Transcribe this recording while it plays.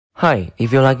Hi,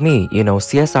 if you're like me, you know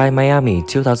CSI Miami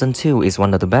 2002 is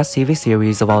one of the best TV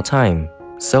series of all time.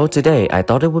 So today, I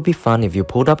thought it would be fun if you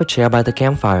pulled up a chair by the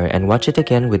campfire and watch it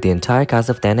again with the entire cast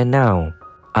of then and now.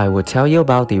 I will tell you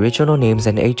about the original names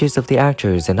and ages of the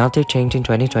actors and how they changed in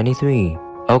 2023.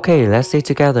 Okay, let's see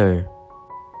together.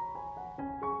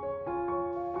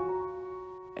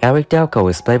 Eric Delko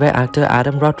is played by actor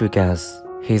Adam Rodriguez.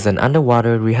 He's an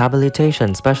underwater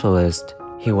rehabilitation specialist.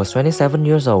 He was 27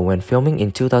 years old when filming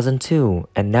in 2002,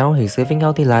 and now he's living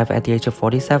out the life at the age of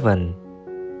 47.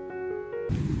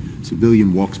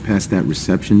 Civilian walks past that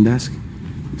reception desk.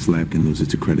 This lab can lose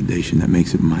its accreditation. That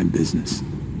makes it my business.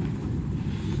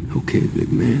 Okay,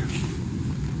 big man.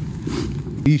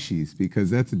 Species,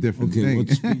 because that's a different thing. What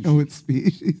species? What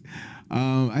species?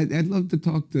 I'd love to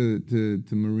talk to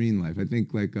marine life. I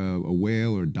think like a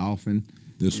whale or dolphin.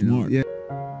 They're smart. Yeah.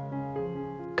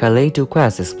 Calleigh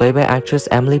Duquesne is played by actress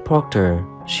Emily Procter.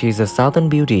 She's a Southern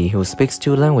beauty who speaks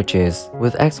 2 languages,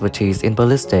 with expertise in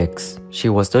ballistics. She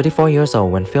was 34 years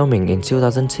old when filming in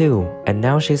 2002, and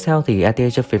now she's healthy at the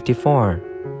age of 54.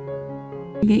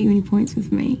 Get you any points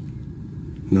with me?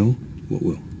 No? What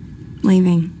will?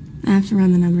 Leaving. I have to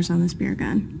run the numbers on this beer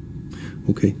gun.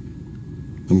 Okay.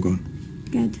 I'm gone.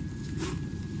 Good.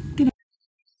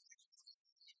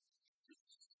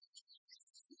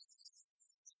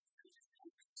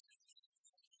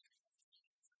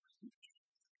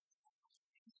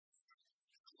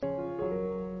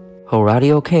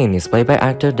 Horatio Caine is played by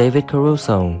actor David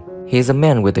Caruso. He is a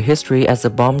man with a history as a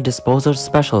bomb disposal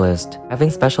specialist, having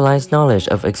specialized knowledge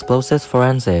of explosives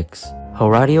forensics.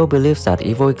 Horatio believes that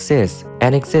evil exists,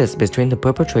 and exists between the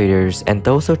perpetrators and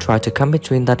those who try to come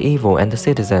between that evil and the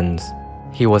citizens.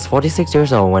 He was 46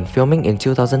 years old when filming in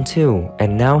 2002,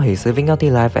 and now he's living out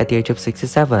the life at the age of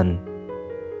 67.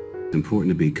 It's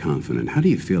important to be confident. How do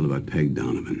you feel about Peg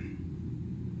Donovan?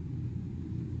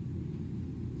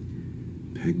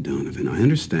 Peg Donovan. I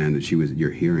understand that she was at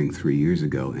your hearing 3 years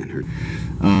ago, and her...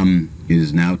 It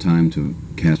is now time to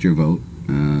cast your vote,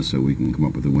 so we can come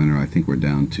up with a winner. I think we're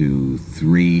down to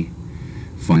 3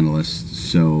 finalists,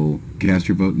 so cast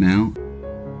your vote now.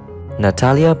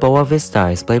 Natalia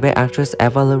Boavista is played by actress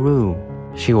Eva LaRue.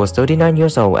 She was 39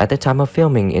 years old at the time of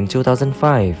filming in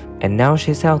 2005, and now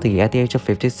she's healthy at the age of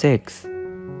 56.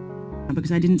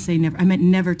 Because I didn't say never, I meant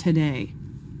never today.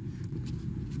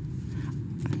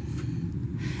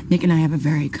 Nick and I have a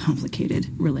very complicated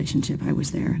relationship. I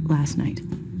was there last night.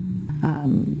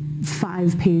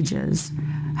 5 pages,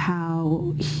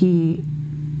 how he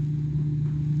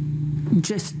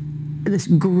just, this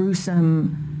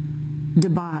gruesome,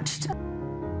 debauched.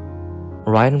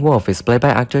 Ryan Wolf is played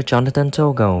by actor Jonathan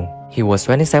Togo. He was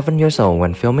 27 years old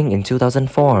when filming in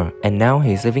 2004, and now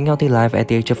he's living out the life at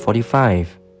the age of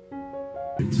 45.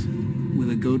 With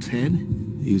a goat's head?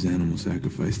 They use animal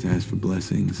sacrifice to ask for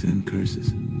blessings and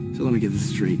curses. So let me get this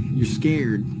straight. You're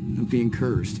scared of being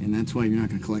cursed, and that's why you're not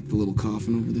going to collect the little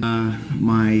coffin over there?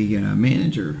 My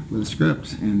manager with a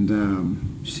script, and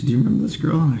she said, do you remember this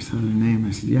girl? And I saw her name.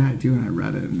 I said, yeah, I do, and I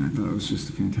read it, and I thought it was just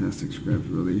a fantastic script,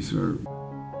 really sort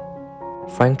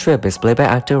of... Frank Tripp is played by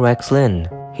actor Rex Lynn.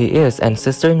 He is an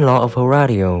sister-in-law of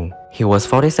Horatio. He was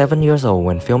 47 years old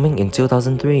when filming in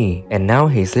 2003, and now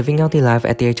he's living out the life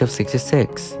at the age of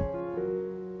 66.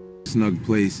 Snug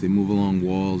place, they move along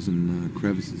walls and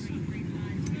crevices.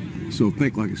 So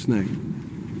think like a snake.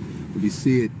 If you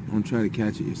see it, don't try to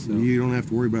catch it yourself. You don't have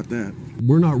to worry about that.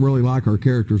 We're not really like our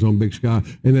characters on Big Sky.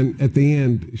 And then at the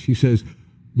end, she says,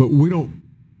 but we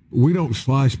don't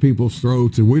slice people's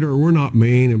throats, and we're not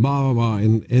mean, and blah, blah, blah.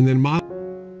 And then my...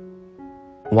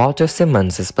 Walter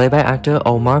Simmons is played by actor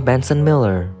Omar Benson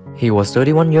Miller. He was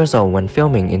 31 years old when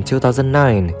filming in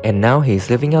 2009, and now he's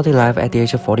living out the life at the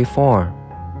age of 44.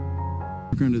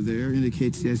 Under there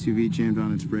indicates the SUV jammed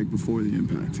on its brake before the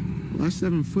impact. Well, our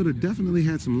 7-footer definitely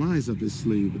had some lies up his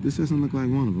sleeve, but this doesn't look like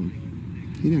one of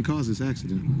them. He didn't cause this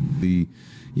accident.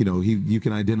 You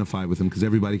can identify with him because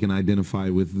everybody can identify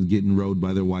with getting rode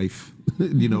by their wife,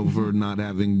 for not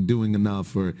doing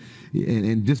enough,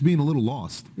 and just being a little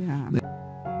lost. Yeah.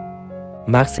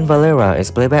 Maxine Valera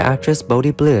is played by actress Bodie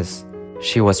Bliss.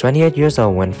 She was 28 years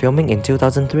old when filming in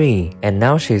 2003, and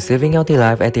now she's living out the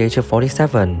life at the age of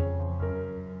 47.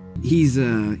 He's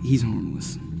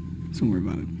harmless. Don't worry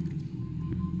about it.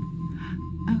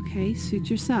 Okay, suit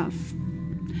yourself.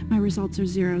 My results are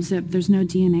 0 zip. There's no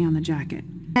DNA on the jacket.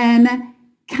 And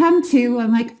come to,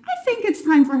 I'm like, I think it's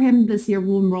time for him this year.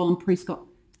 We'll enroll in preschool.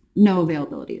 No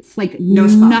availabilities. Like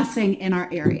nothing in our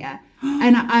area.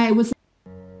 And I was...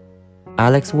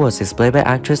 Alex Woods is played by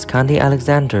actress Candy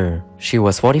Alexander. She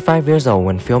was 45 years old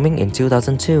when filming in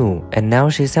 2002, and now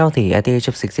she's healthy at the age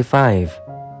of 65.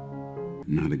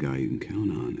 Not a guy you can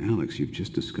count on. Alex, you've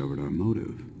just discovered our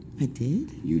motive. I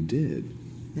did? You did.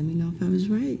 Let me know if I was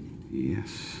right.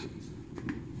 Yes.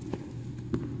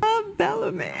 Oh,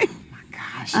 Bellamy. Oh, my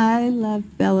gosh. I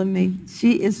love Bellamy.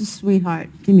 She is a sweetheart.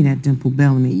 Give me that Dimple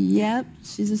Bellamy. Yep,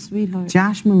 she's a sweetheart.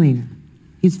 Josh Molina.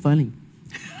 He's funny.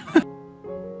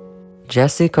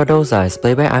 Jesse Cardoza is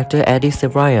played by actor Eddie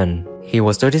Cibrian. He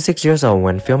was 36 years old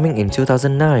when filming in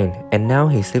 2009, and now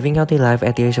he's living healthy life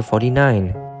at the age of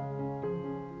 49.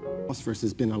 Phosphorus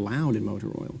has been allowed in motor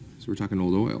oil. So we're talking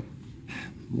old oil.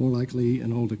 More likely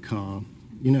an older car.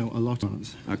 You know, a lot of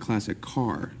us. A classic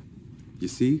car. You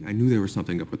see? I knew there was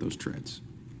something up with those treads.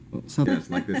 Well, yes,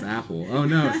 like this apple. Oh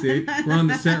no, see? We're on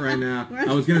the set right now.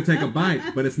 I was going to take a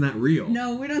bite, but it's not real.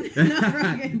 No, we don't.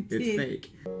 It's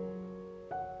fake.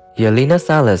 Yelena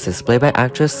Salas is played by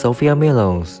actress Sophia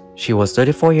Milos. She was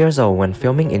 34 years old when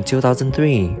filming in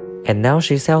 2003, and now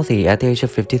she's healthy at the age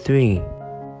of 53.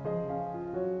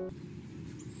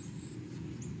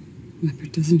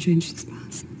 Leopard doesn't change its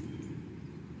spots.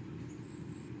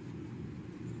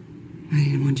 I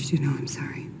didn't want you to know I'm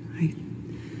sorry.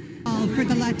 For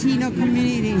the Latino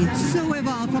community, so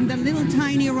evolved from the little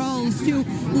tiny roles to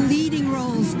leading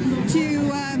roles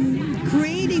to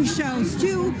creating shows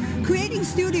to creating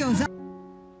studios.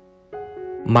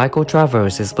 Michael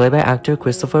Travers is played by actor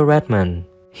Christopher Redman.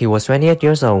 He was 28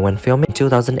 years old when filming in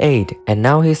 2008, and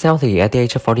now he's healthy at the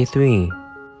age of 43. Seen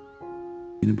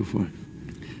it before?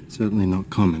 Certainly not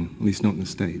common, at least not in the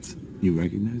States. You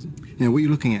recognize it? Yeah, what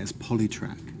you're looking at is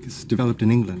polytrack. It's developed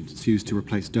in England. It's used to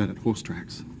replace dirt at horse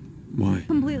tracks. Why?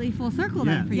 Completely full circle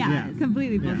then for you guys.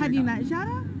 Completely full. Have you met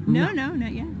Shadow? No,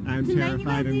 not yet. I'm tonight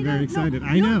terrified and very excited.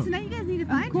 I know. Tonight you guys need to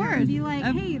find her and be like,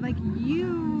 hey, like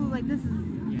you, like this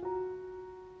is...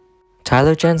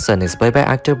 Tyler Jensen is played by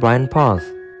actor Brian Poth.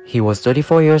 He was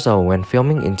 34 years old when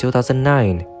filming in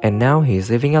 2009, and now he's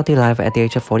living healthy life at the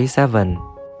age of 47.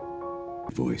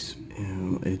 Voice.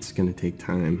 Yeah, it's gonna take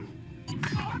time.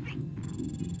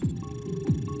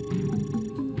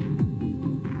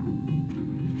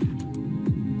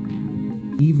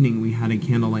 Evening we had a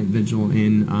candlelight vigil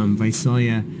in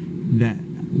Visalia that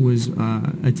was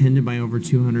attended by over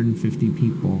 250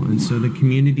 people, and so the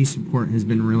community support has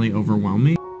been really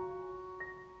overwhelming.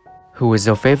 Who is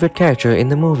your favorite character in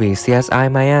the movie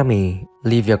CSI Miami?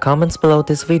 Leave your comments below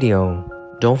this video.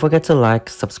 Don't forget to like,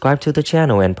 subscribe to the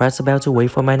channel and press the bell to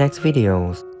wait for my next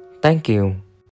videos. Thank you.